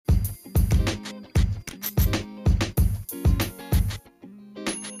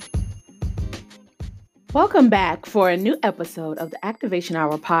Welcome back for a new episode of the Activation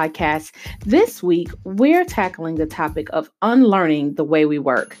Hour podcast. This week, we're tackling the topic of unlearning the way we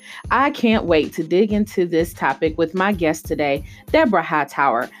work. I can't wait to dig into this topic with my guest today, Deborah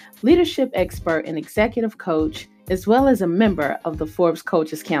Hightower, leadership expert and executive coach, as well as a member of the Forbes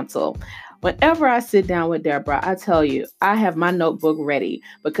Coaches Council. Whenever I sit down with Deborah, I tell you, I have my notebook ready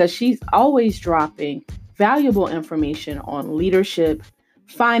because she's always dropping valuable information on leadership,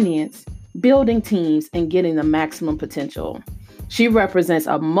 finance, building teams, and getting the maximum potential. She represents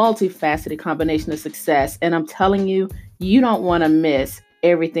a multifaceted combination of success, and I'm telling you, you don't want to miss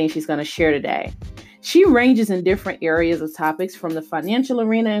everything she's going to share today. She ranges in different areas of topics from the financial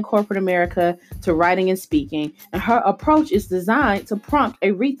arena in corporate America to writing and speaking, and her approach is designed to prompt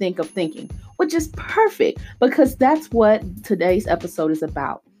a rethink of thinking, which is perfect because that's what today's episode is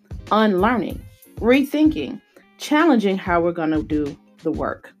about. Unlearning, rethinking, challenging how we're going to do the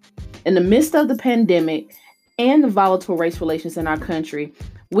work. In the midst of the pandemic and the volatile race relations in our country,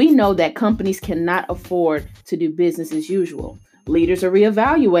 we know that companies cannot afford to do business as usual. Leaders are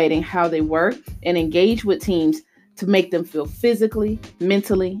reevaluating how they work and engage with teams to make them feel physically,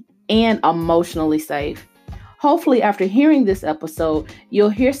 mentally, and emotionally safe. Hopefully, after hearing this episode, you'll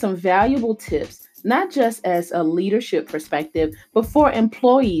hear some valuable tips, not just as a leadership perspective, but for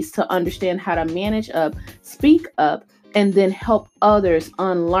employees to understand how to manage up, speak up, and then help others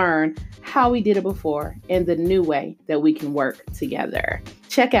unlearn how we did it before and the new way that we can work together.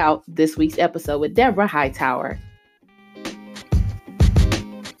 Check out this week's episode with Deborah Hightower.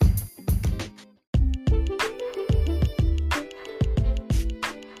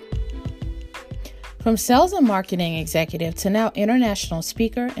 From sales and marketing executive to now international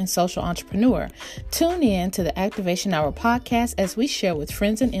speaker and social entrepreneur, tune in to the Activation Hour podcast as we share with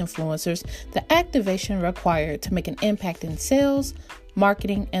friends and influencers the activation required to make an impact in sales,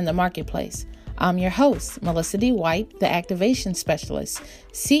 marketing, and the marketplace. I'm your host, Melissa D. White, the Activation Specialist,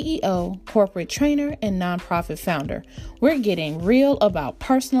 CEO, corporate trainer, and nonprofit founder. We're getting real about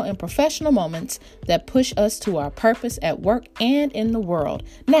personal and professional moments that push us to our purpose at work and in the world.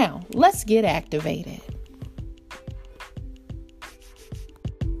 Now, let's get activated.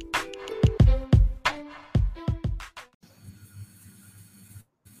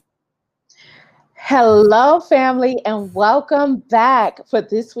 Hello, family, and welcome back for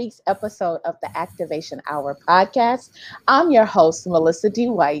this week's episode of the Activation Hour podcast. I'm your host, Melissa D.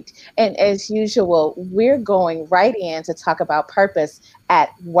 White, and as usual, we're going right in to talk about purpose at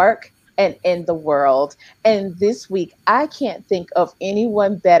work and in the world. And this week, I can't think of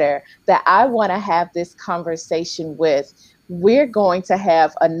anyone better that I want to have this conversation with. We're going to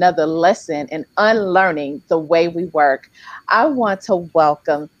have another lesson in unlearning the way we work. I want to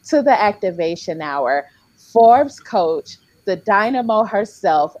welcome to the Activation Hour Forbes coach, the dynamo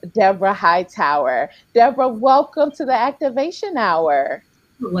herself, Deborah Hightower. Deborah, welcome to the Activation Hour.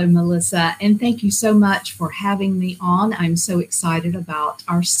 Hello, Melissa, and thank you so much for having me on. I'm so excited about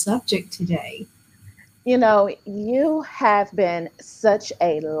our subject today. You know, you have been such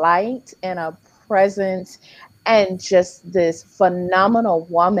a light and a presence and just this phenomenal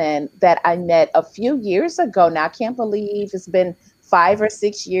woman that I met a few years ago. Now, I can't believe it's been 5 or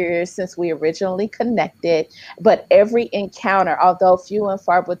 6 years since we originally connected, but every encounter, although few and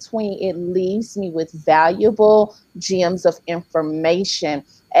far between, it leaves me with valuable gems of information.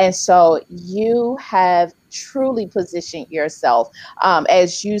 And so you have truly positioned yourself,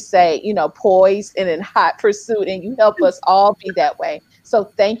 as you say, poised and in hot pursuit, and you help us all be that way. So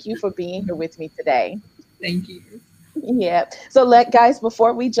thank you for being here with me today. Thank you. Yeah. So guys,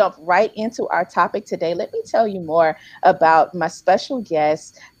 before we jump right into our topic today, let me tell you more about my special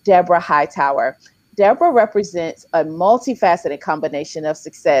guest, Deborah Hightower. Deborah represents a multifaceted combination of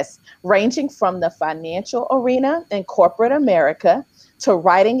success, ranging from the financial arena in corporate America to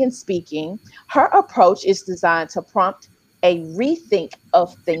writing and speaking. Her approach is designed to prompt a rethink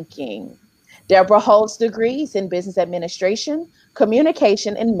of thinking. Deborah holds degrees in business administration,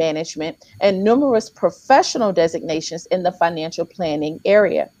 communication and management, and numerous professional designations in the financial planning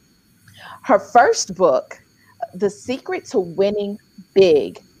area. Her first book, The Secret to Winning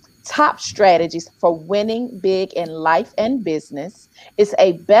Big, Top Strategies for Winning Big in Life and Business, is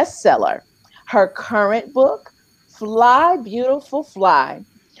a bestseller. Her current book, Fly Beautiful Fly,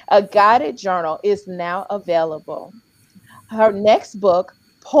 a guided journal, is now available. Her next book,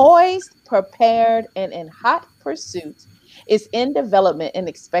 Poised, Prepared, and in Hot Pursuit, is in development and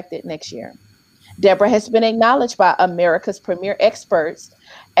expected next year. Deborah has been acknowledged by America's premier experts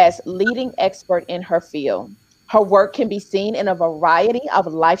as leading expert in her field. Her work can be seen in a variety of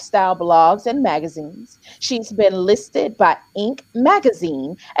lifestyle blogs and magazines. She's been listed by Inc.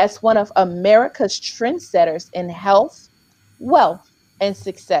 magazine as one of America's trendsetters in health, wealth, and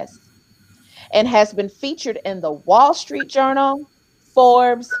success, and has been featured in the Wall Street Journal,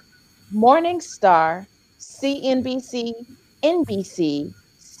 Forbes, Morning Star, CNBC, NBC,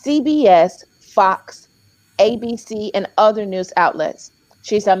 CBS, Fox, ABC, and other news outlets.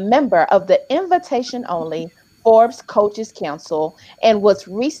 She's a member of the invitation only Forbes Coaches Council and was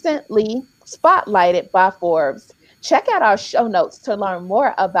recently spotlighted by Forbes. Check out our show notes to learn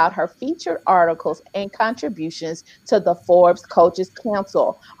more about her featured articles and contributions to the Forbes Coaches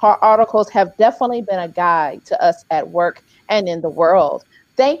Council. Her articles have definitely been a guide to us at work and in the world.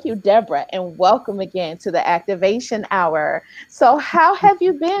 Thank you, Deborah, and welcome again to the Activation Hour. So, how have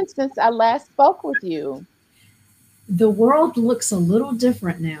you been since I last spoke with you? The world looks a little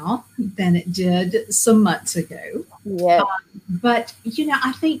different now than it did some months ago. Yes. But,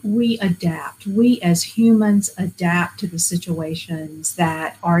 I think we adapt. We as humans adapt to the situations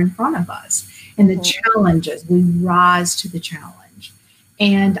that are in front of us and the challenges. We rise to the challenge.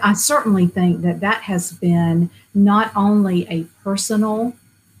 And I certainly think that has been not only a personal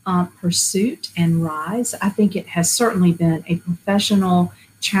pursuit and rise, I think it has certainly been a professional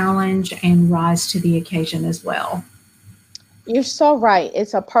challenge and rise to the occasion as well. You're so right.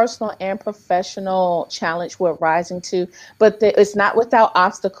 It's a personal and professional challenge we're rising to, but it's not without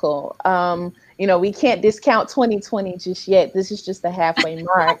obstacle. We can't discount 2020 just yet. This is just the halfway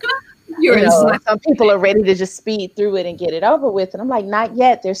mark. Some people are ready to just speed through it and get it over with. And I'm like, not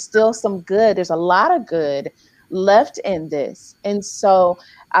yet. There's still some good. There's a lot of good left in this. And so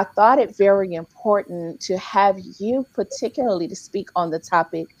I thought it very important to have you particularly to speak on the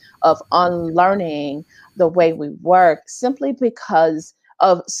topic of unlearning the way we work, simply because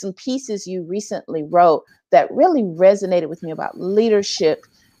of some pieces you recently wrote that really resonated with me about leadership,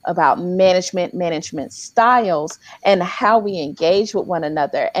 about management styles, and how we engage with one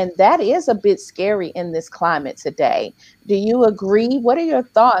another. And that is a bit scary in this climate today. Do you agree? What are your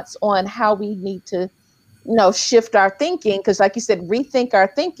thoughts on how we need to shift our thinking? Because like you said, rethink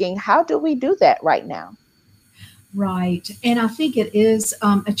our thinking. How do we do that right now? Right. And I think it is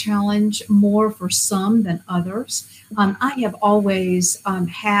a challenge more for some than others. I have always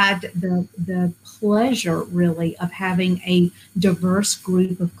had the pleasure, really, of having a diverse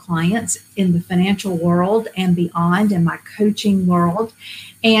group of clients in the financial world and beyond, in my coaching world.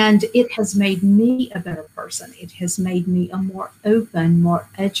 And it has made me a better person. It has made me a more open, more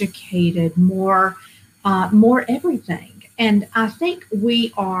educated, more everything. And I think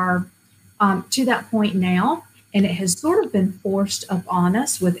we are to that point now. And it has sort of been forced upon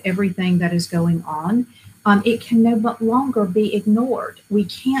us with everything that is going on. It can no longer be ignored. We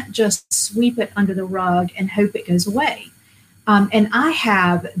can't just sweep it under the rug and hope it goes away. And I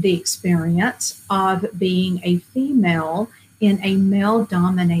have the experience of being a female in a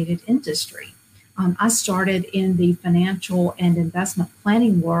male-dominated industry. I started in the financial and investment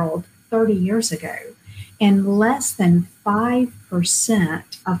planning world 30 years ago, and less than 5%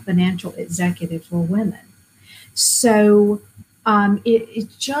 of financial executives were women. So it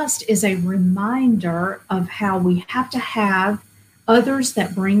just is a reminder of how we have to have others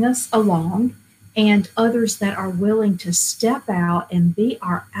that bring us along and others that are willing to step out and be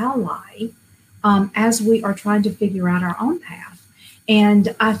our ally as we are trying to figure out our own path.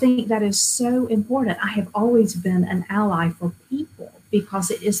 And I think that is so important. I have always been an ally for people because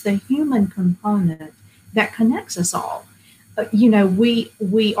it is the human component that connects us all.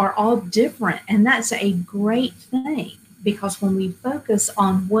 We are all different, and that's a great thing, because when we focus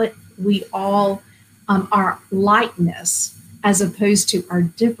on what we all our likeness as opposed to our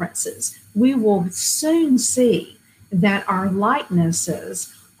differences, we will soon see that our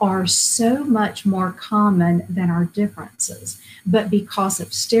likenesses are so much more common than our differences. But because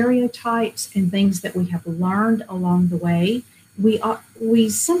of stereotypes and things that we have learned along the way, we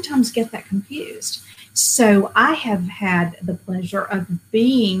sometimes get that confused. So I have had the pleasure of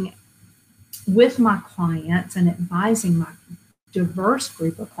being with my clients and advising my diverse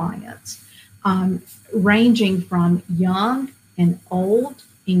group of clients, ranging from young and old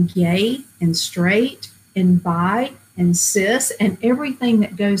and gay and straight and bi and cis and everything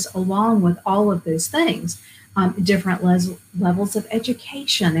that goes along with all of those things, different levels of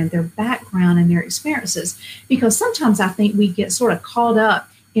education and their background and their experiences. Because sometimes I think we get sort of caught up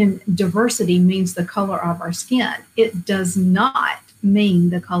in diversity means the color of our skin. It does not mean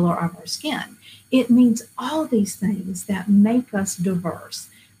the color of our skin. It means all these things that make us diverse: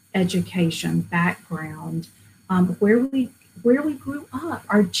 education, background, where we where we grew up,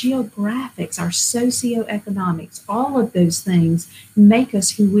 our geographics, our socioeconomics, all of those things make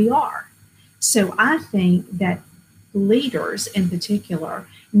us who we are. So I think that leaders in particular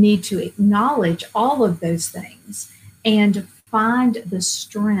need to acknowledge all of those things and find the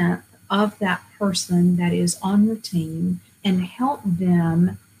strength of that person that is on the team and help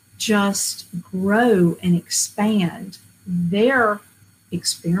them just grow and expand their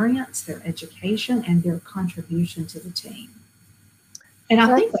experience, their education, and their contribution to the team. And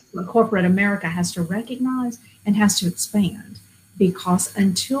I think that's what corporate America has to recognize and has to expand, because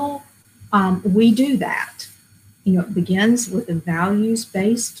until we do that, it begins with a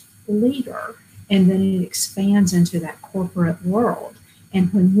values-based leader, and then it expands into that corporate world.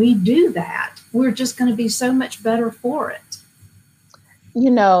 And when we do that, we're just going to be so much better for it.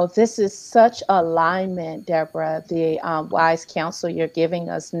 This is such alignment, Deborah, the wise counsel you're giving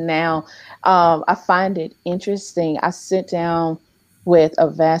us now. I find it interesting. I sit down with a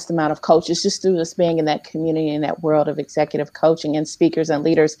vast amount of coaches just through us being in that community, in that world of executive coaching and speakers and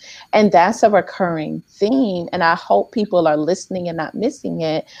leaders. And that's a recurring theme. And I hope people are listening and not missing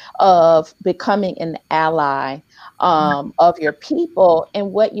it, of becoming an ally of your people.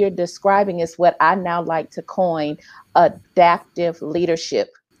 And what you're describing is what I now like to coin adaptive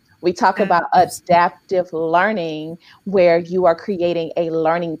leadership. We talk about adaptive learning, where you are creating a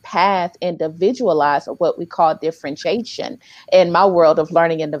learning path individualized, or what we call differentiation in my world of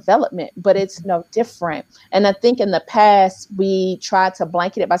learning and development, but it's no different. And I think in the past, we tried to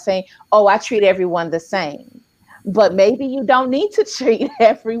blanket it by saying, oh, I treat everyone the same. But maybe you don't need to treat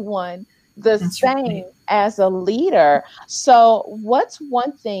everyone the same as a leader. So what's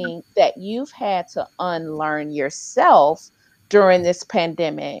one thing that you've had to unlearn yourself during this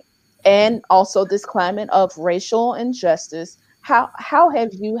pandemic, and also this climate of racial injustice? How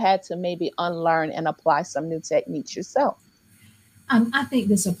have you had to maybe unlearn and apply some new techniques yourself? I think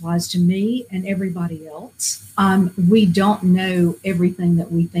this applies to me and everybody else. We don't know everything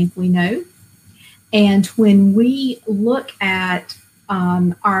that we think we know. And when we look at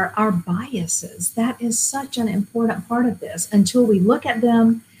our biases, that is such an important part of this. Until we look at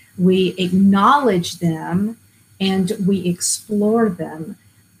them, we acknowledge them, and we explore them,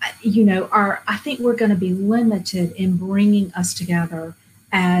 I think we're going to be limited in bringing us together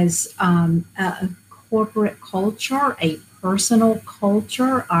as a corporate culture, a personal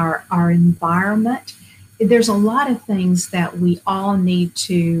culture, our environment. There's a lot of things that we all need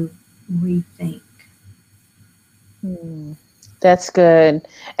to rethink. That's good.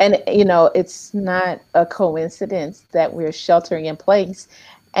 And, it's not a coincidence that we're sheltering in place.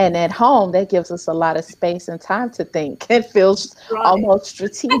 And at home, that gives us a lot of space and time to think. It feels almost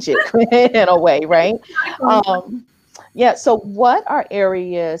strategic in a way, right? So what are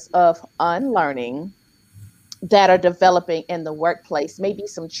areas of unlearning that are developing in the workplace? Maybe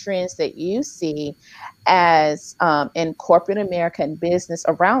some trends that you see as in corporate America and business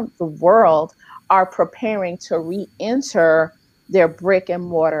around the world are preparing to re-enter their brick and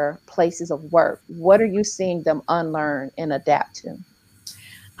mortar places of work. What are you seeing them unlearn and adapt to?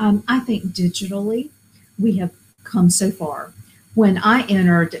 I think digitally, we have come so far. When I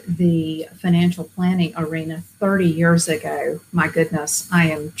entered the financial planning arena 30 years ago, my goodness, I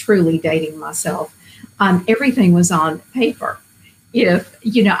am truly dating myself. Everything was on paper.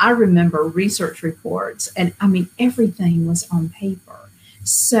 I remember research reports, and everything was on paper.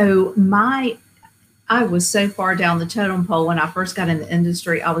 So I was so far down the totem pole when I first got in the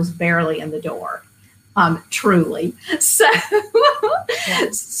industry, I was barely in the door. Truly. So,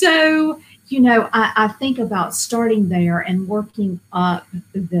 I think about starting there and working up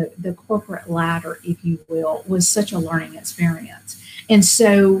the corporate ladder, if you will, was such a learning experience. And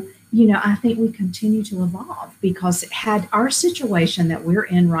so, I think we continue to evolve, because had our situation that we're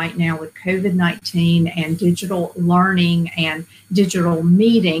in right now with COVID-19 and digital learning and digital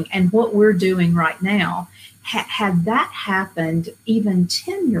meeting and what we're doing right now, had that happened even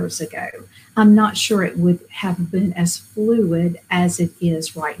 10 years ago, I'm not sure it would have been as fluid as it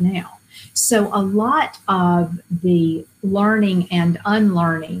is right now. So a lot of the learning and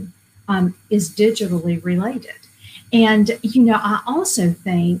unlearning is digitally related. And, I also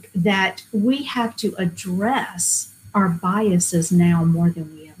think that we have to address our biases now more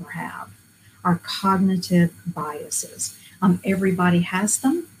than we ever have, our cognitive biases. Everybody has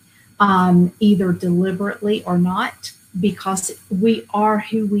them, either deliberately or not, because we are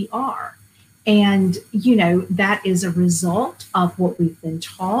who we are. And, that is a result of what we've been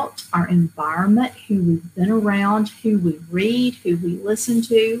taught, our environment, who we've been around, who we read, who we listen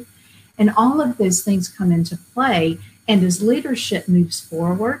to. And all of those things come into play. And as leadership moves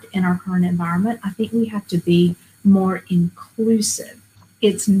forward in our current environment, I think we have to be more inclusive.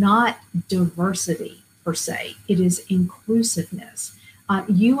 It's not diversity per se, it is inclusiveness.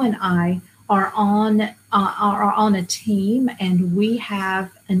 You and I are on a team, and we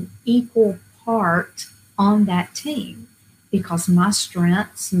have an equal part on that team because my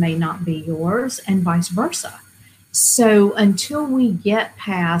strengths may not be yours and vice versa. So until we get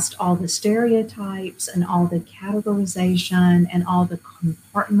past all the stereotypes and all the categorization and all the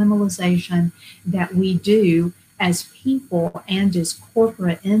compartmentalization that we do as people and as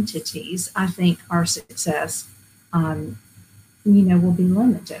corporate entities, I think our success, will be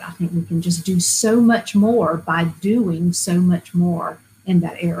limited. I think we can just do so much more by doing so much more in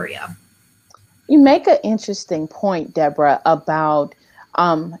that area. You make an interesting point, Deborah, about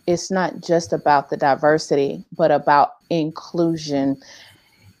it's not just about the diversity, but about inclusion.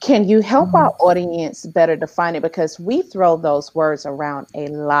 Can you help our audience better define it? Because we throw those words around a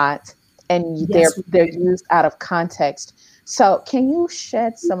lot, and Yes, they're used out of context. So can you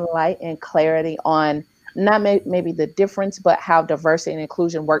shed some light and clarity on not maybe the difference, but how diversity and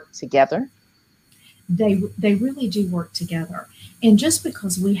inclusion work together? They really do work together. And just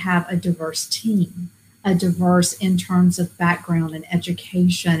because we have a diverse team, a diverse in terms of background and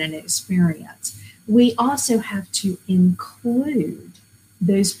education and experience, we also have to include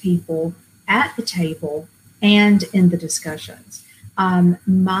those people at the table and in the discussions.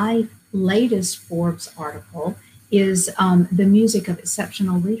 My latest Forbes article is the music of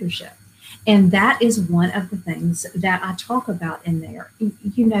exceptional leadership. And that is one of the things that I talk about in there.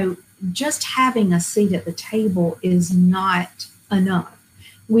 Just having a seat at the table is not enough.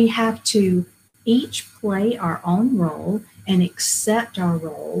 We have to each play our own role and accept our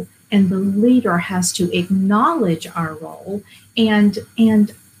role, and the leader has to acknowledge our role and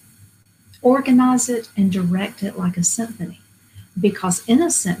organize it and direct it like a symphony. Because in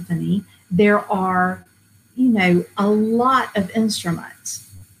a symphony, there are, a lot of instruments.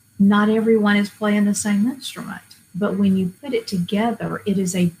 Not everyone is playing the same instrument, but when you put it together, it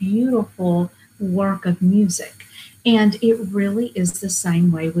is a beautiful work of music. And it really is the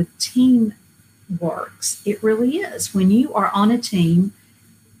same way with team works. It really is. When you are on a team,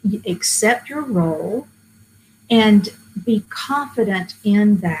 you accept your role and be confident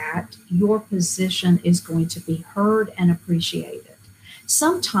in that your position is going to be heard and appreciated.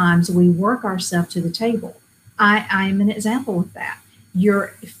 Sometimes we work ourselves to the table. I am an example of that. Your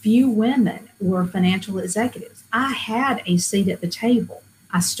few women were financial executives. I had a seat at the table.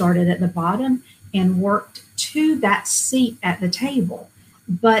 I started at the bottom and worked to that seat at the table.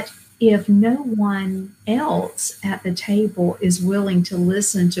 But if no one else at the table is willing to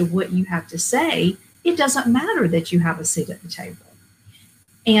listen to what you have to say, it doesn't matter that you have a seat at the table.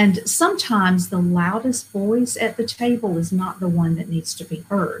 And sometimes the loudest voice at the table is not the one that needs to be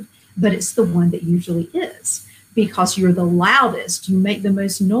heard, but it's the one that usually is. Because you're the loudest, you make the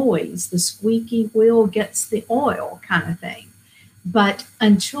most noise, the squeaky wheel gets the oil kind of thing. But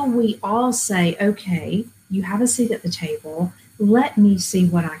until we all say, okay, you have a seat at the table, let me see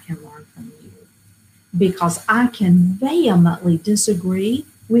what I can learn from you. Because I can vehemently disagree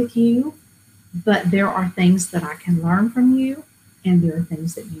with you, but there are things that I can learn from you, and there are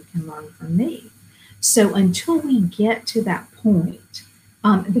things that you can learn from me. So until we get to that point,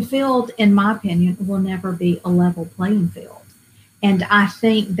 the field, in my opinion, will never be a level playing field. And I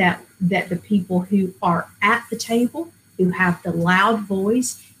think that the people who are at the table, who have the loud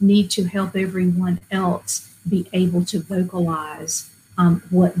voice, need to help everyone else be able to vocalize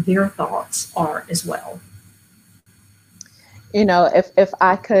what their thoughts are as well. If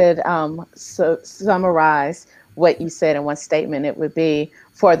I could summarize what you said in one statement, it would be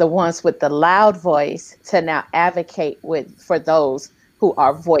for the ones with the loud voice to now advocate for those who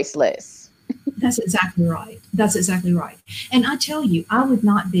are voiceless. That's exactly right. That's exactly right. And I tell you, I would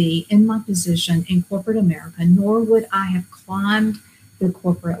not be in my position in corporate America, nor would I have climbed the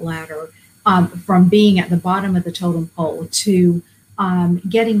corporate ladder from being at the bottom of the totem pole to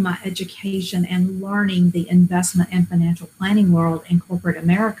getting my education and learning the investment and financial planning world in corporate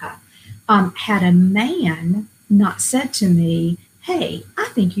America. Had a man not said to me, hey, I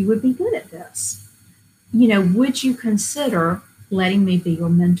think you would be good at this. Would you consider letting me be your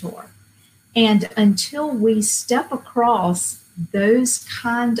mentor? And until we step across those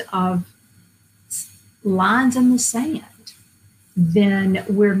kind of lines in the sand, then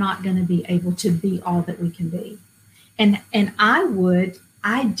we're not going to be able to be all that we can be. And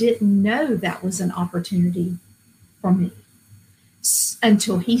I didn't know that was an opportunity for me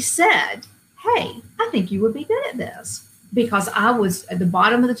until he said, hey, I think you would be good at this. Because I was at the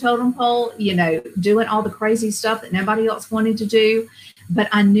bottom of the totem pole, doing all the crazy stuff that nobody else wanted to do. But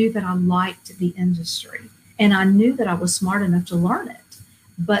I knew that I liked the industry. And I knew that I was smart enough to learn it.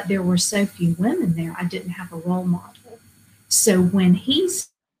 But there were so few women there, I didn't have a role model. So when he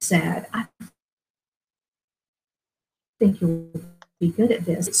said, I think you'll be good at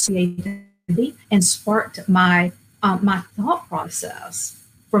this, it's creativity, and sparked my thought process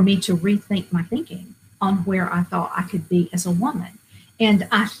for me to rethink my thinking on where I thought I could be as a woman. And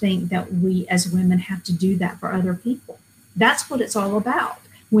I think that we as women have to do that for other people. That's what it's all about.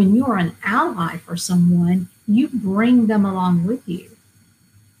 When you're an ally for someone, you bring them along with you.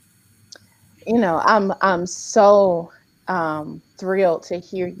 You know, I'm so thrilled to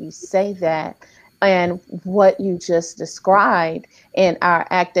hear you say that, and what you just described in our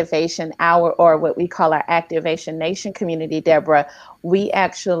activation hour, or what we call our Activation Nation community, Deborah. We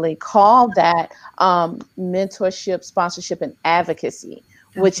actually call that mentorship, sponsorship, and advocacy,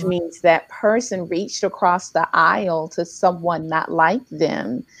 That's which right. means that person reached across the aisle to someone not like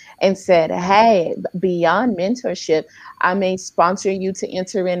them and said, hey, beyond mentorship, I may sponsor you to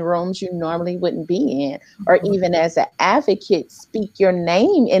enter in rooms you normally wouldn't be in, or even as an advocate, speak your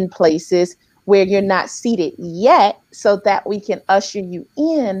name in places where you're not seated yet, so that we can usher you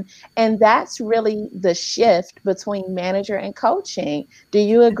in. And that's really the shift between manager and coaching. Do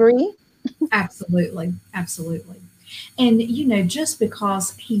you agree? Absolutely. Absolutely. And, just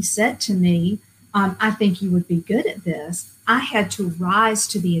because he said to me, I think you would be good at this, I had to rise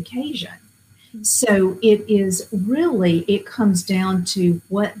to the occasion. So it comes down to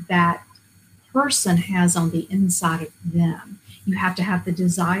what that person has on the inside of them. You have to have the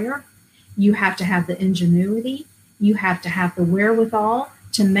desire, you have to have the ingenuity, you have to have the wherewithal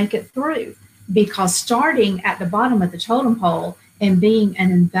to make it through. Because starting at the bottom of the totem pole and being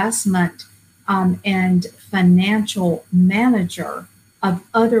an investment and financial manager of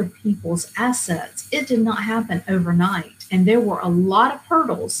other people's assets, it did not happen overnight. And there were a lot of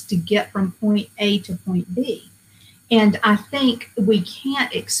hurdles to get from point A to point B. And I think we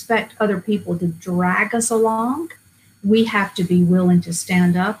can't expect other people to drag us along. We have to be willing to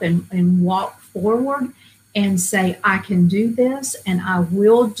stand up and walk forward and say, I can do this and I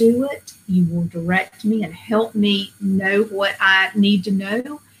will do it. You will direct me and help me know what I need to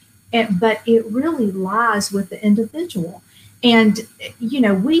know. But it really lies with the individual. And,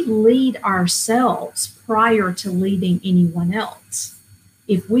 we lead ourselves prior to leading anyone else.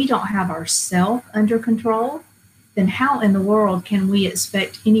 If we don't have ourselves under control, then how in the world can we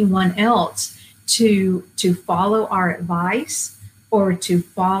expect anyone else to follow our advice, or to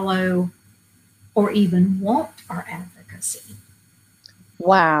follow or even want our advocacy?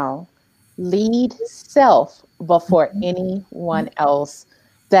 Wow. Lead self before anyone else.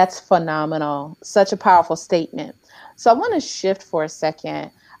 That's phenomenal. Such a powerful statement. So I want to shift for a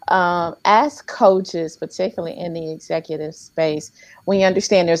second. As coaches, particularly in the executive space, we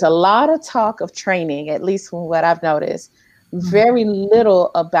understand there's a lot of talk of training, at least from what I've noticed, very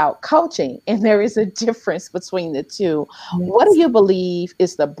little about coaching. And there is a difference between the two. What do Yes. you believe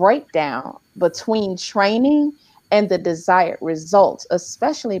is the breakdown between training and the desired results,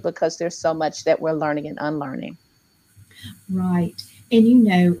 especially because there's so much that we're learning and unlearning? Right.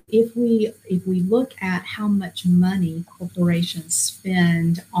 And if we look at how much money corporations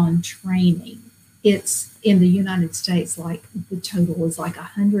spend on training, it's in the United States, like the total is like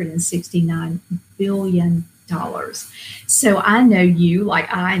 $169 billion. So I know you,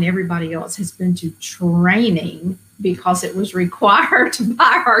 like I and everybody else, has been to training because it was required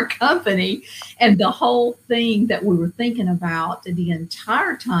by our company. And the whole thing that we were thinking about the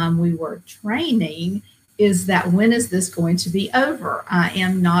entire time we were training is that, when is this going to be over? I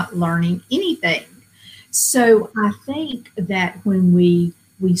am not learning anything. So I think that when we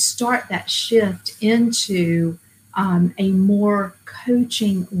start that shift into a more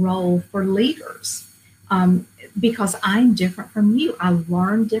coaching role for leaders, because I'm different from you, I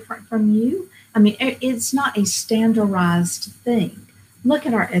learn different from you. I mean, it's not a standardized thing. Look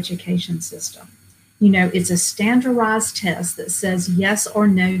at our education system. It's a standardized test that says yes or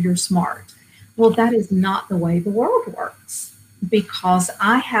no, you're smart. Well, that is not the way the world works, because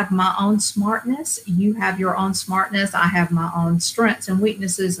I have my own smartness, you have your own smartness, I have my own strengths and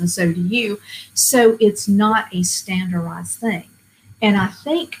weaknesses, and so do you. So it's not a standardized thing. And I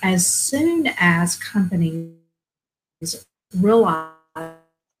think as soon as companies realize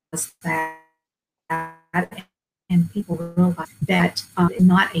that, and people realize that it's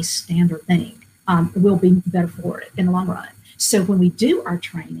not a standard thing, we'll be better for it in the long run. So when we do our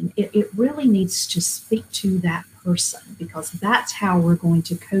training, it really needs to speak to that person, because that's how we're going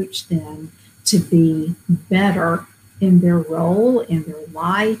to coach them to be better in their role, in their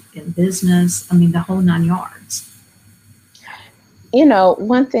life, in business. I mean, the whole nine yards. You know,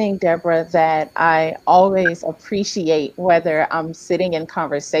 one thing, Deborah, that I always appreciate, whether I'm sitting in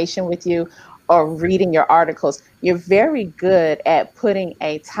conversation with you or reading your articles, you're very good at putting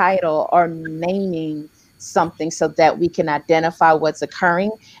a title or naming something so that we can identify what's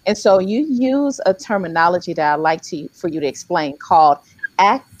occurring. And so you use a terminology that I like for you to explain called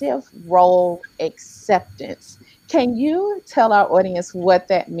active role acceptance. Can you tell our audience what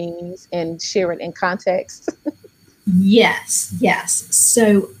that means and share it in context? Yes, yes.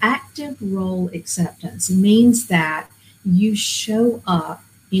 So active role acceptance means that you show up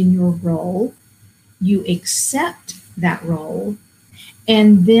in your role, you accept that role,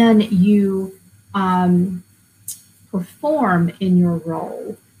 and then you um, perform in your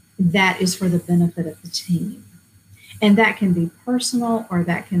role that is for the benefit of the team. And that can be personal or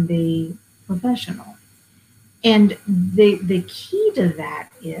that can be professional. And the key to that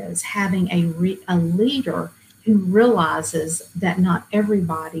is having a leader who realizes that not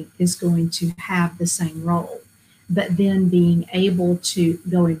everybody is going to have the same role, but then being able to,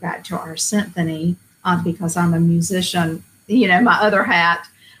 going back to our symphony, because I'm a musician, my other hat,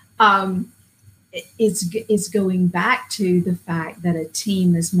 um, it's going back to the fact that a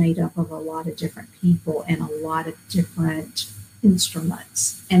team is made up of a lot of different people and a lot of different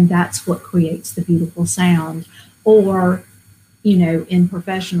instruments, and that's what creates the beautiful sound. Or, in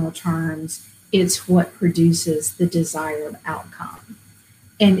professional terms, it's what produces the desired outcome.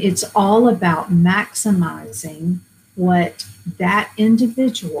 And it's all about maximizing what that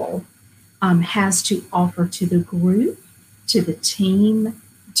individual has to offer to the group, to the team,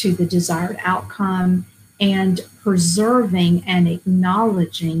 to the desired outcome, and preserving and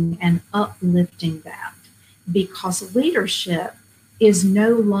acknowledging and uplifting that. Because leadership is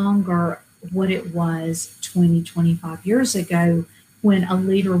no longer what it was 20, 25 years ago, when a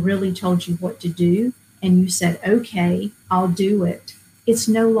leader really told you what to do and you said, okay, I'll do it. It's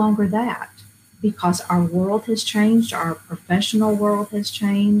no longer that, because our world has changed, our professional world has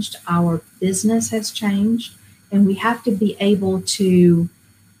changed, our business has changed, and we have to be able to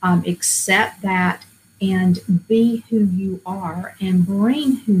accept that and be who you are and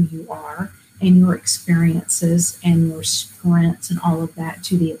bring who you are and your experiences and your strengths and all of that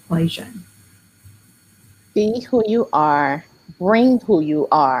to the equation. Be who you are, bring who you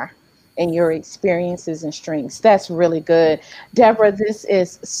are, and your experiences and strengths. That's really good. Deborah, this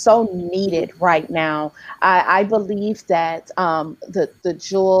is so needed right now. I believe that the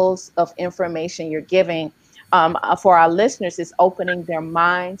jewels of information you're giving for our listeners is opening their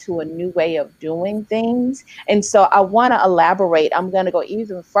mind to a new way of doing things. And so I want to elaborate. I'm going to go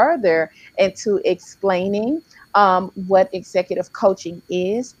even further into explaining what executive coaching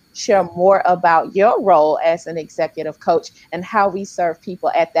is, share more about your role as an executive coach and how we serve people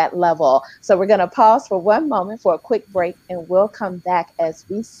at that level. So we're going to pause for one moment for a quick break, and we'll come back as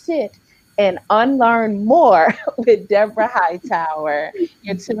we sit and unlearn more with Deborah Hightower.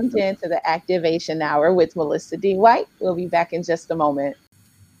 You're tuned in to the Activation Hour with Melissa D. White. We'll be back in just a moment.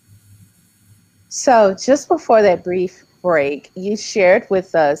 So just before that brief break, you shared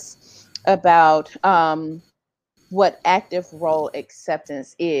with us about what active role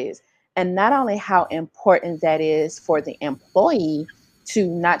acceptance is, and not only how important that is for the employee to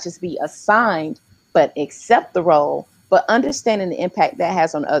not just be assigned, but accept the role, but understanding the impact that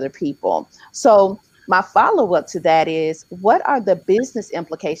has on other people. So, my follow up to that is, what are the business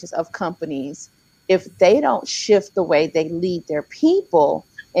implications of companies if they don't shift the way they lead their people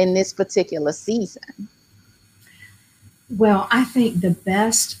in this particular season? Well, I think the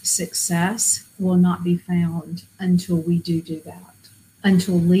best success will not be found until we do that.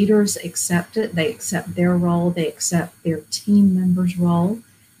 Until leaders accept it, they accept their role, they accept their team members' role.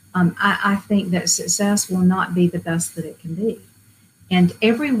 I think that success will not be the best that it can be. And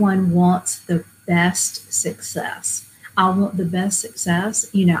everyone wants the best success. I want the best success.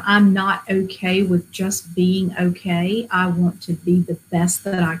 I'm not okay with just being okay. I want to be the best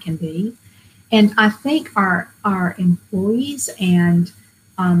that I can be. And I think our employees and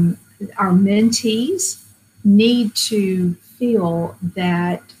our mentees need to feel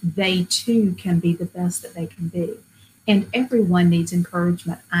that they too can be the best that they can be. And everyone needs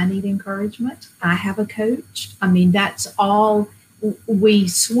encouragement. I need encouragement. I have a coach. I mean, that's all. We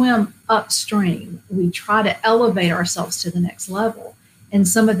swim upstream. We try to elevate ourselves to the next level. And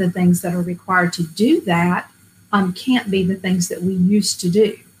some of the things that are required to do that can't be the things that we used to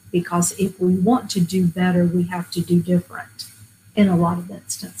do. Because if we want to do better, we have to do different in a lot of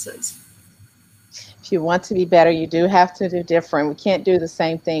instances. If you want to be better, you do have to do different. We can't do the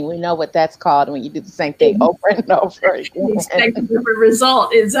same thing. We know what that's called when you do the same thing over and over again. Expect a different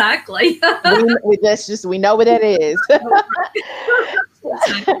result. Exactly. we know what that is.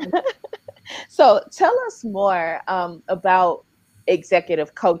 Exactly. So tell us more about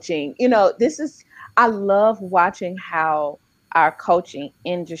executive coaching. I love watching how our coaching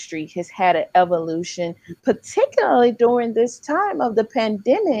industry has had an evolution, particularly during this time of the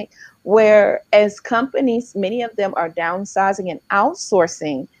pandemic, where as companies, many of them are downsizing and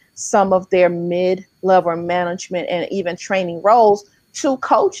outsourcing some of their mid-level management and even training roles to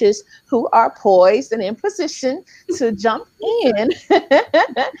coaches who are poised and in position to jump in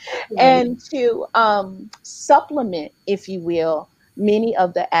Right. and to supplement, if you will, many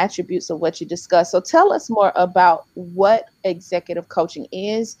of the attributes of what you discussed. So tell us more about what executive coaching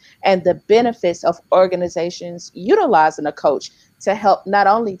is and the benefits of organizations utilizing a coach to help not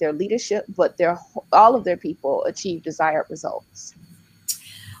only their leadership, but all of their people achieve desired results.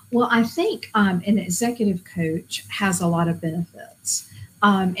 Well, I think an executive coach has a lot of benefits.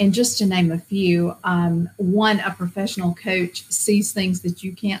 And just to name a few, one, a professional coach sees things that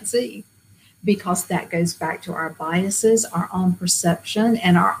you can't see, because that goes back to our biases, our own perception,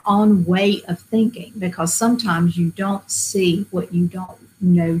 and our own way of thinking, because sometimes you don't see what you don't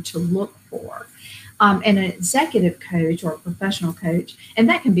know to look for. And an executive coach or a professional coach, and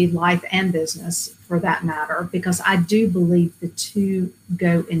that can be life and business for that matter, because I do believe the two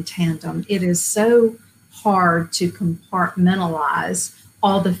go in tandem. It is so hard to compartmentalize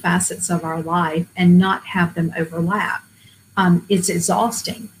all the facets of our life and not have them overlap. It's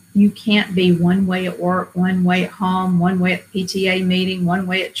exhausting. You can't be one way at work, one way at home, one way at PTA meeting, one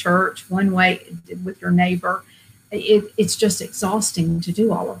way at church, one way with your neighbor. It's just exhausting to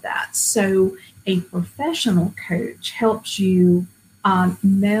do all of that. So a professional coach helps you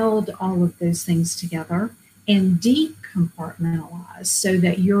meld all of those things together and decompartmentalize so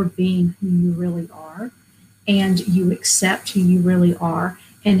that you're being who you really are and you accept who you really are,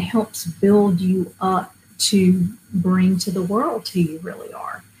 and helps build you up to bring to the world who you really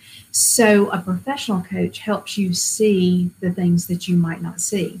are. So a professional coach helps you see the things that you might not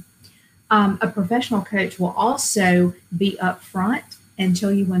see. A professional coach will also be upfront and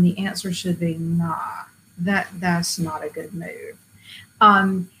tell you when the answer should be, nah, that's not a good move.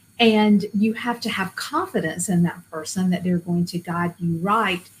 And you have to have confidence in that person that they're going to guide you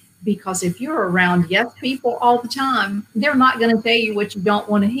right, because if you're around yes people all the time, they're not going to tell you what you don't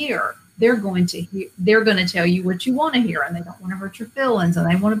want to hear. They're going to tell you what you want to hear, and they don't want to hurt your feelings, and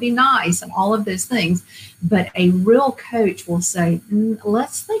they want to be nice and all of those things. But a real coach will say,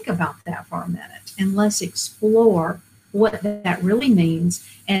 let's think about that for a minute and let's explore what that really means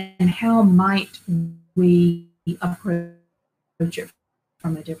and how might we approach it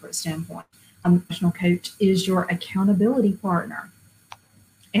from a different standpoint. A professional coach is your accountability partner.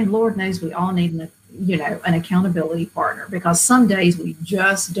 And Lord knows we all need an accountability partner, because some days we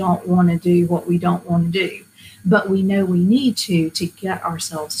just don't want to do what we don't want to do, but we know we need to get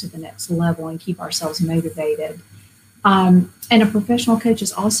ourselves to the next level and keep ourselves motivated. And a professional coach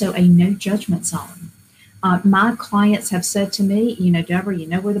is also a no judgment zone. My clients have said to me, Deborah, you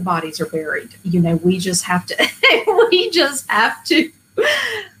know where the bodies are buried. We just have to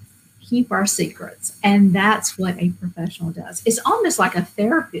keep our secrets. And that's what a professional does. It's almost like a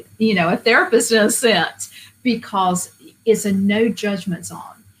therapist in a sense, because it's a no judgment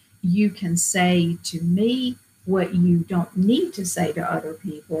zone. You can say to me what you don't need to say to other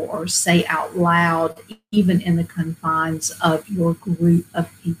people or say out loud, even in the confines of your group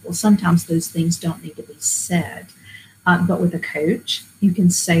of people. Sometimes those things don't need to be said. But with a coach, you can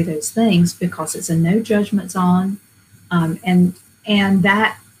say those things because it's a no judgment zone. And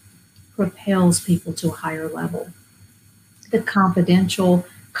that propels people to a higher level. The confidential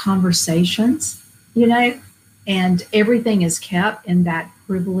conversations, and everything is kept in that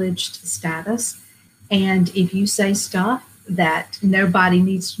privileged status. And if you say stuff that nobody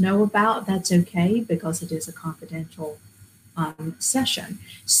needs to know about, that's okay, because it is a confidential session.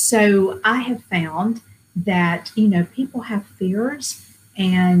 So I have found that, people have fears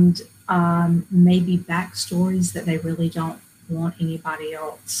and maybe backstories that they really don't want anybody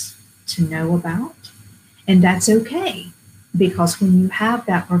else to know about. And that's okay, because when you have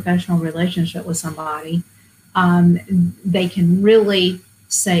that professional relationship with somebody, they can really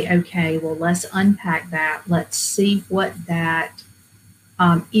say, okay, well, let's unpack that. Let's see what that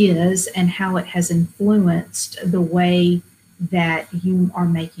is and how it has influenced the way that you are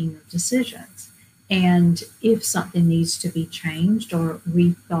making your decisions. And if something needs to be changed or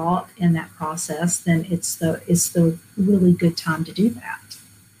rethought in that process, then it's the really good time to do that.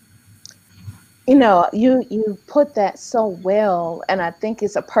 You put that so well, and I think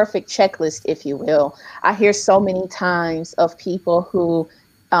it's a perfect checklist, if you will. I hear so many times of people who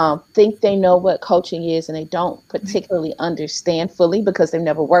think they know what coaching is, and they don't particularly understand fully because they've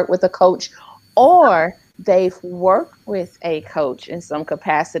never worked with a coach, or they've worked with a coach in some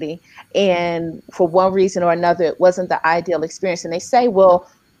capacity, and for one reason or another, it wasn't the ideal experience. And they say, "Well,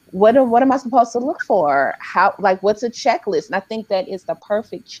 what am I supposed to look for? How, like, what's a checklist?" And I think that is the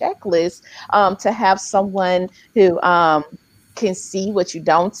perfect checklist, to have someone who can see what you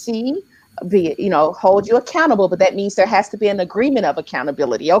don't see, hold you accountable. But that means there has to be an agreement of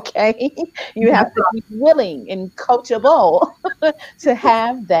accountability. Okay. You have to be willing and coachable to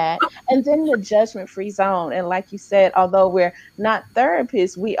have that. And then the judgment-free zone. And like you said, although we're not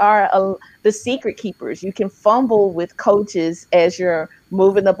therapists, we are the secret keepers. You can fumble with coaches as you're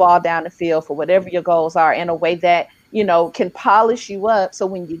moving the ball down the field for whatever your goals are, in a way that can polish you up. So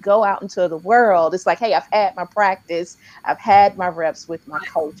when you go out into the world, it's like, hey, I've had my practice, I've had my reps with my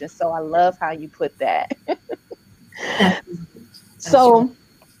coach. And so I love how you put that. So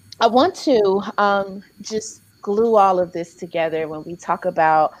I want to just glue all of this together when we talk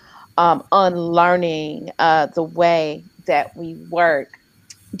about unlearning the way that we work.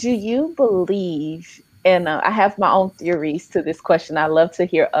 Do you believe, and I have my own theories to this question, I love to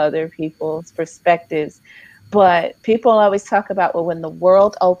hear other people's perspectives, but people always talk about, well, when the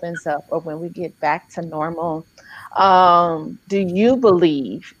world opens up or when we get back to normal, do you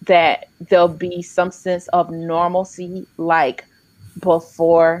believe that there'll be some sense of normalcy like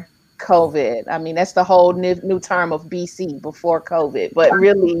before COVID? I mean, that's the whole new term of BC, before COVID. But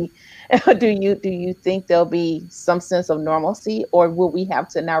really, do you think there'll be some sense of normalcy, or will we have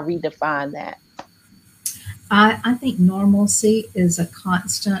to now redefine that? I think normalcy is a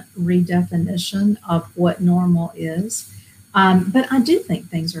constant redefinition of what normal is. But I do think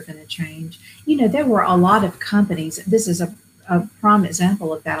things are going to change. There were a lot of companies. This is a prime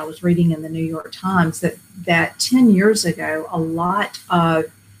example of that. I was reading in the New York Times that 10 years ago, a lot of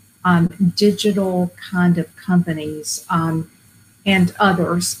digital kind of companies and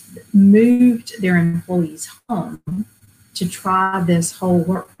others moved their employees home to try this whole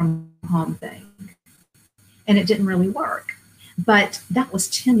work from home thing. And it didn't really work. But that was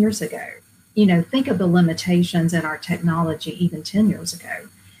 10 years ago. Think of the limitations in our technology even 10 years ago.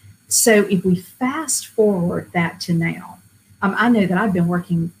 So if we fast forward that to now, I know that I've been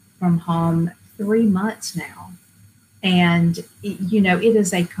working from home 3 months now. And, it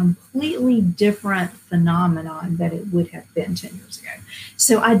is a completely different phenomenon than it would have been 10 years ago.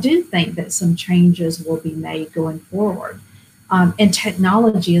 So I do think that some changes will be made going forward. And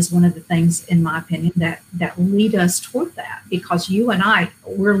technology is one of the things, in my opinion, that lead us toward that, because you and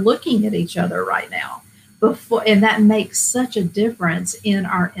we're looking at each other right now and that makes such a difference in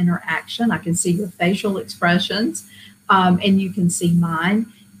our interaction. I can see your facial expressions, and you can see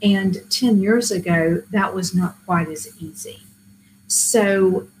mine. And 10 years ago, that was not quite as easy.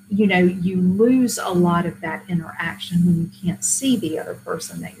 So, you lose a lot of that interaction when you can't see the other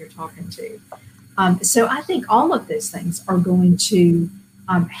person that you're talking to. So I think all of those things are going to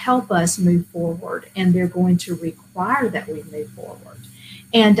help us move forward, and they're going to require that we move forward.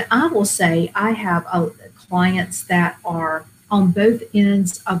 And I will say I have clients that are on both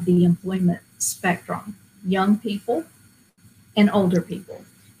ends of the employment spectrum, young people and older people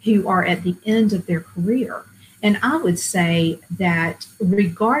who are at the end of their career. And I would say that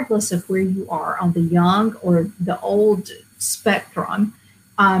regardless of where you are on the young or the old spectrum,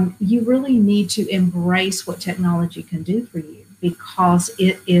 you really need to embrace what technology can do for you, because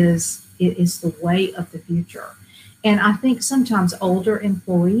it is the way of the future. And I think sometimes older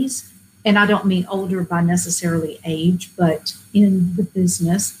employees, and I don't mean older by necessarily age, but in the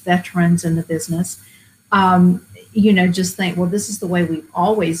business, veterans in the business, just think, well, this is the way we've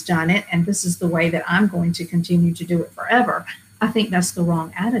always done it, and this is the way that I'm going to continue to do it forever. I think that's the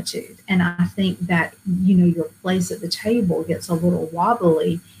wrong attitude. And I think that, your place at the table gets a little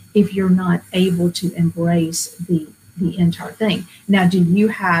wobbly if you're not able to embrace the entire thing. Now, do you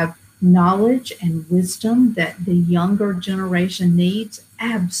have knowledge and wisdom that the younger generation needs?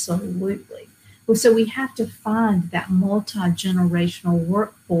 Absolutely. Well, so we have to find that multi-generational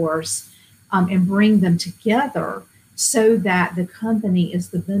workforce and bring them together so that the company is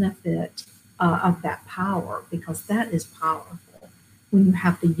the benefit of that power, because that is powerful. When you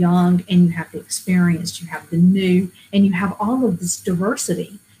have the young and you have the experienced, you have the new, and you have all of this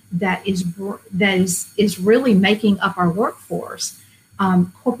diversity that is really making up our workforce.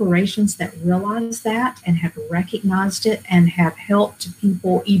 Corporations that realize that and have recognized it and have helped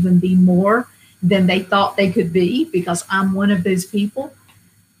people even be more than they thought they could be, because I'm one of those people.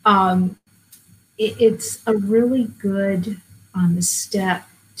 it's a really good step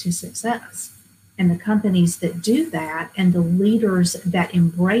to success. And the companies that do that and the leaders that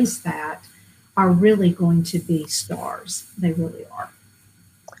embrace that are really going to be stars. They really are.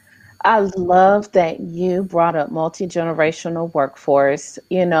 I love that you brought up multi-generational workforce.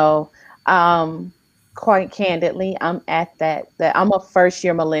 Um, quite candidly, I'm at that I'm a first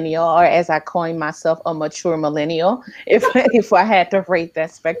year millennial, or as I coin myself, a mature millennial, if if I had to rate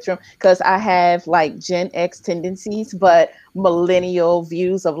that spectrum, because I have like Gen X tendencies, but millennial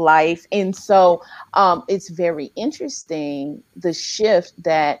views of life. And so it's very interesting the shift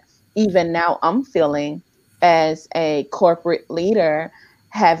that even now I'm feeling as a corporate leader,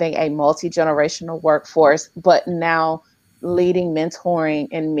 having a multi-generational workforce, but now leading, mentoring,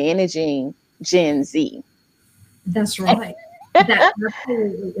 and managing Gen Z. That's right. That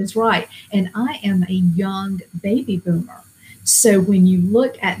absolutely is right. And I am a young baby boomer. So when you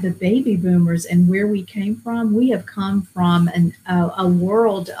look at the baby boomers and where we came from, we have come from a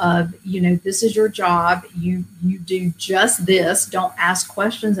world of, this is your job. You do just this. Don't ask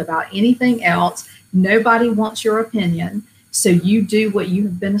questions about anything else. Nobody wants your opinion. So you do what you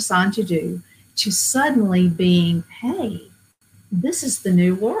have been assigned to do, to suddenly being, hey, this is the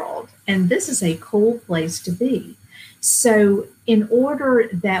new world and this is a cool place to be. So, in order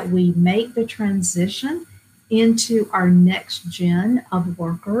that we make the transition into our next gen of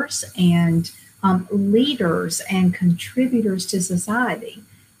workers and leaders and contributors to society,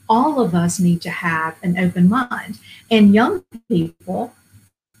 all of us need to have an open mind. And young people,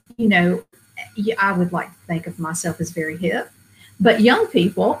 I would like to think of myself as very hip, but young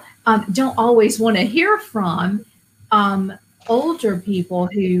people don't always want to hear from older people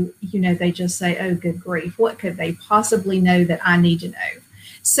who, they just say, oh, good grief, what could they possibly know that I need to know?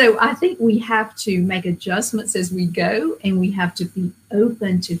 So I think we have to make adjustments as we go, and we have to be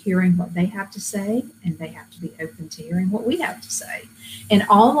open to hearing what they have to say, and they have to be open to hearing what we have to say. And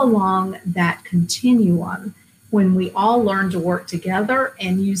all along that continuum, when we all learn to work together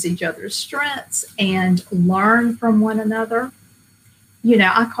and use each other's strengths and learn from one another.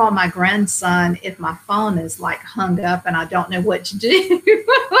 I call my grandson if my phone is like hung up and I don't know what to do.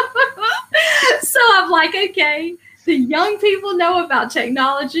 So I'm like, okay, the young people know about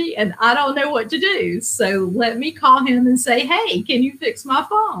technology and I don't know what to do. So let me call him and say, hey, can you fix my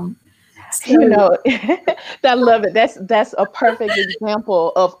phone? So, I love it. That's a perfect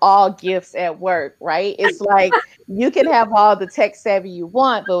example of all gifts at work, right? It's like you can have all the tech savvy you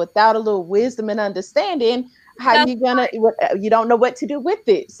want, but without a little wisdom and understanding, how that's you gonna? You don't know what to do with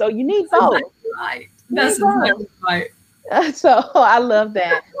it. So you need both. exactly right. You That's need both. exactly right. So I love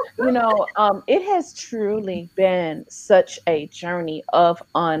that. It has truly been such a journey of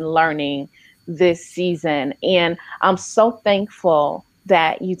unlearning this season. And I'm so thankful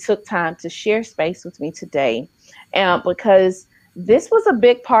that you took time to share space with me today, because this was a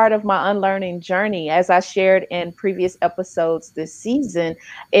big part of my unlearning journey. As I shared in previous episodes this season,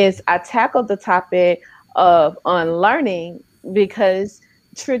 is I tackled the topic of unlearning because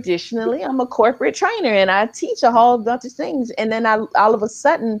traditionally I'm a corporate trainer and I teach a whole bunch of things. And then all of a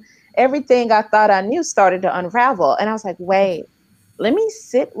sudden, everything I thought I knew started to unravel. And I was like, wait, let me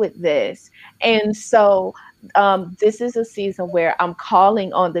sit with this. And so this is a season where I'm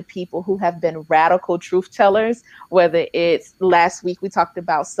calling on the people who have been radical truth tellers, whether it's last week we talked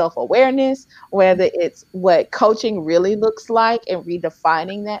about self-awareness, whether it's what coaching really looks like and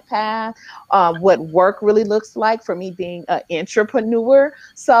redefining that path, what work really looks like for me being an entrepreneur.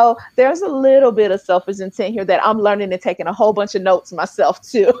 So there's a little bit of selfish intent here that I'm learning and taking a whole bunch of notes myself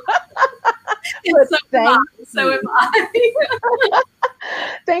too. And so am I.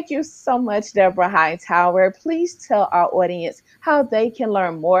 Thank you so much, Deborah Hightower. Please tell our audience how they can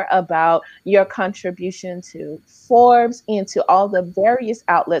learn more about your contribution to Forbes and to all the various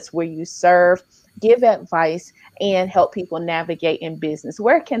outlets where you serve, give advice, and help people navigate in business.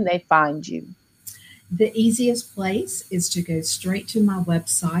 Where can they find you? The easiest place is to go straight to my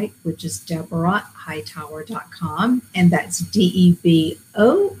website, which is deborahhightower.com. And that's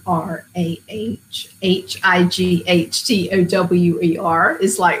DeborahHightower.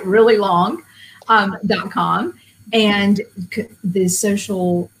 It's like really long, .com. And the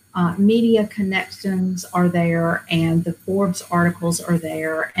social media connections are there, and the Forbes articles are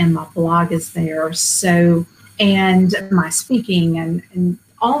there, and my blog is there. So, and my speaking and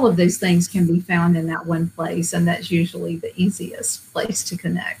all of those things can be found in that one place, and that's usually the easiest place to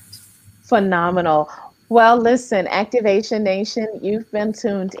connect. Phenomenal. Well, listen, Activation Nation, you've been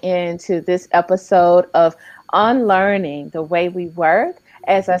tuned in to this episode of Unlearning the Way We Work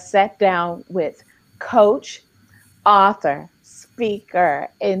as I sat down with coach, author, speaker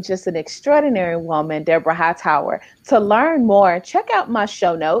and just an extraordinary woman, Deborah Hightower. To learn more, check out my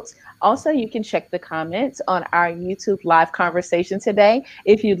show notes. Also, you can check the comments on our YouTube live conversation today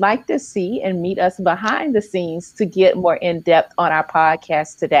if you'd like to see and meet us behind the scenes to get more in depth on our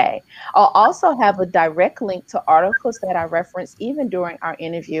podcast today. I'll also have a direct link to articles that I referenced even during our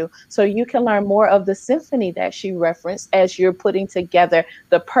interview, so you can learn more of the symphony that she referenced as you're putting together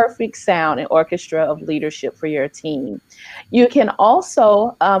the perfect sound and orchestra of leadership for your team. You can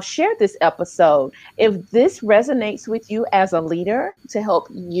also share this episode. If this resonates with you as a leader to help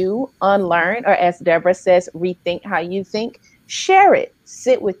you unlearn, or as Deborah says, rethink how you think, share it,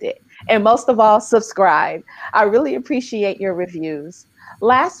 sit with it, and most of all, subscribe. I really appreciate your reviews.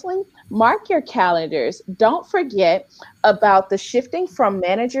 Lastly, mark your calendars. Don't forget about the Shifting from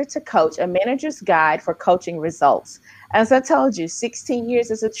Manager to Coach, a manager's guide for coaching results. As I told you, 16 years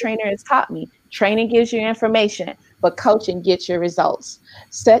as a trainer has taught me training gives you information, but coaching gets your results.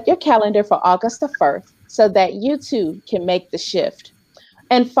 Set your calendar for August the 1st so that you too can make the shift.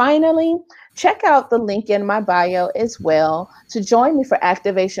 And finally, check out the link in my bio as well to join me for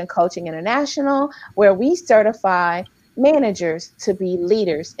Activation Coaching International, where we certify managers to be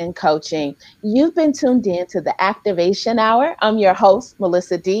leaders in coaching. You've been tuned in to the Activation Hour. I'm your host,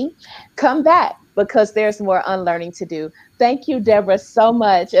 Melissa D. Come back because there's more unlearning to do. Thank you, Deborah, so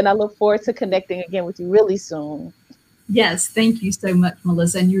much. And I look forward to connecting again with you really soon. Yes, thank you so much,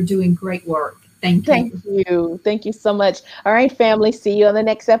 Melissa. And you're doing great work. Thank you. Thank you. Thank you so much. All right, family. See you on the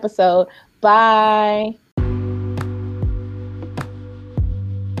next episode. Bye.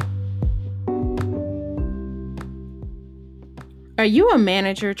 Are you a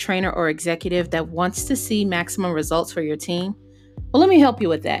manager, trainer, or executive that wants to see maximum results for your team? Well, let me help you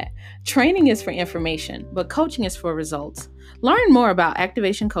with that. Training is for information, but coaching is for results. Learn more about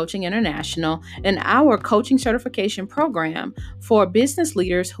Activation Coaching International and our coaching certification program for business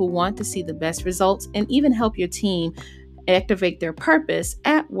leaders who want to see the best results and even help your team activate their purpose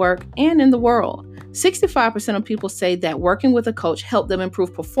at work and in the world. 65% of people say that working with a coach helped them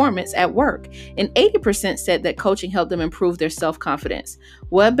improve performance at work, and 80% said that coaching helped them improve their self-confidence.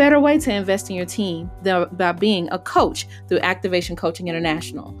 What better way to invest in your team than by being a coach through Activation Coaching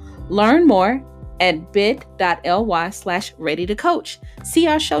International? Learn more at bit.ly/ready-to-coach. See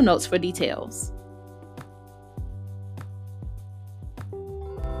our show notes for details.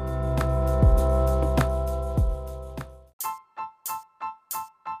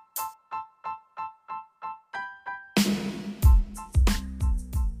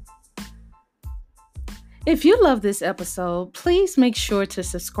 If you love this episode, please make sure to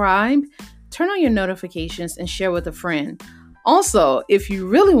subscribe, turn on your notifications, and share with a friend. Also, if you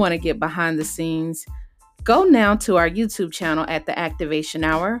really want to get behind the scenes, go now to our YouTube channel at The Activation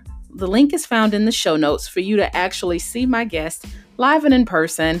Hour. The link is found in the show notes for you to actually see my guests live and in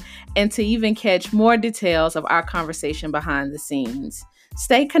person, and to even catch more details of our conversation behind the scenes.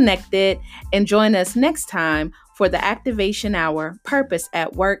 Stay connected and join us next time for The Activation Hour, Purpose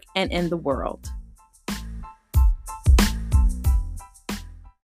at Work and in the World.